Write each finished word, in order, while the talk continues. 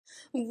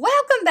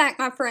Welcome back,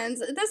 my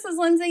friends. This is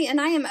Lindsay,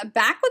 and I am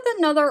back with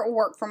another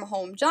work from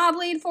home job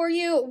lead for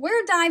you.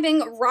 We're diving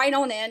right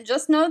on in.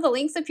 Just know the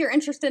links, if you're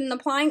interested in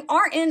applying,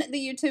 are in the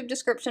YouTube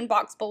description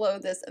box below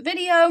this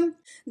video.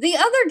 The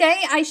other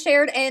day, I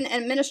shared an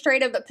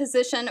administrative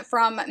position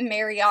from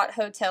Marriott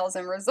Hotels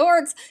and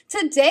Resorts.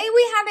 Today,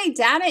 we have a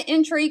data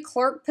entry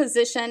clerk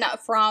position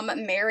from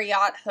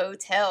Marriott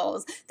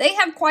Hotels. They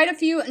have quite a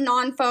few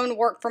non-phone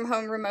work from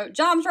home remote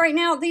jobs right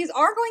now. These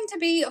are going to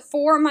be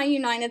for my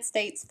United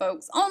States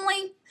folks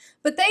only,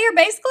 but they are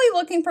basically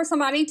looking for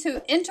somebody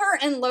to enter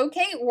and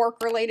locate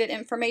work-related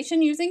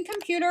information using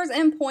computers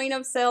and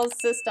point-of-sale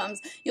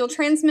systems. You'll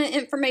transmit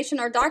information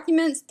or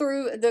documents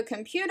through the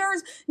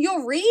computers.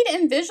 You'll read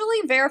and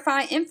visually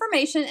verify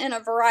information in a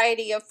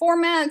variety of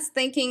formats,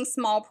 thinking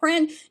small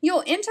print.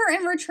 You'll enter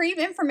and retrieve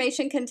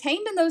information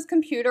contained in those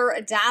computer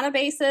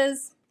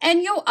databases.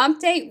 And you'll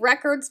update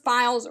records,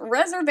 files,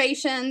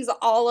 reservations,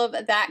 all of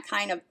that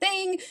kind of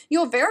thing.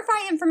 You'll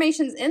verify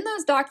information in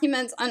those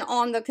documents and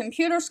on the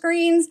computer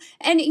screens,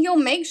 and you'll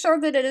make sure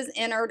that it is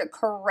entered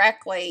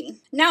correctly.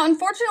 Now,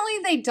 unfortunately,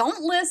 they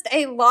don't list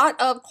a lot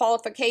of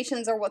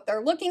qualifications or what they're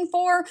looking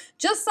for.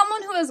 Just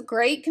someone who has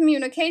great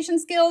communication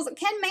skills,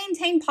 can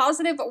maintain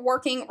positive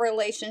working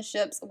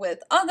relationships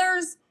with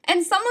others,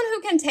 and someone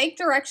who can take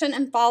direction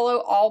and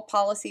follow all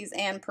policies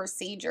and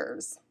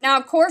procedures. Now,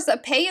 of course,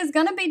 pay is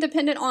going to be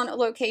dependent on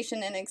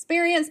location and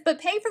experience, but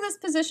pay for this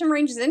position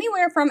ranges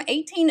anywhere from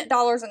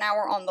 $18 an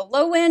hour on the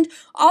low end,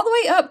 all the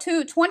way up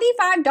to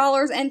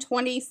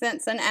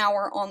 $25.20 an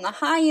hour on the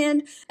high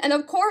end. And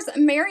of course,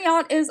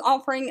 Marriott is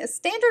offering a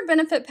standard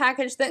benefit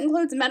package that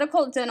includes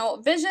medical, dental,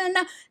 vision,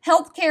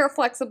 healthcare,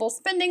 flexible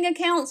spending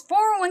accounts,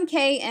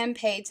 401k, and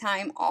paid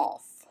time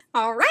off.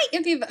 Alright,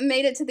 if you've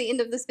made it to the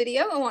end of this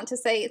video, I want to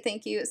say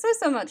thank you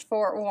so much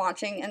for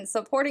watching and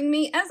supporting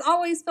me. As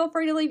always, feel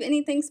free to leave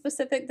anything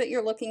specific that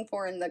you're looking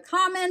for in the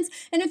comments.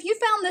 And if you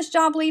found this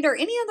job lead or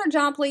any other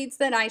job leads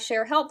that I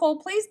share helpful,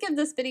 please give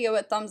this video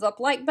a thumbs up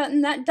like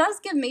button. That does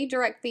give me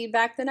direct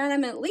feedback that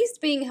I'm at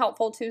least being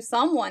helpful to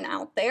someone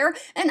out there.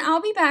 And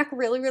I'll be back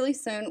really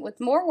soon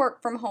with more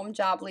work from home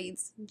job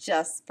leads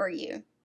just for you.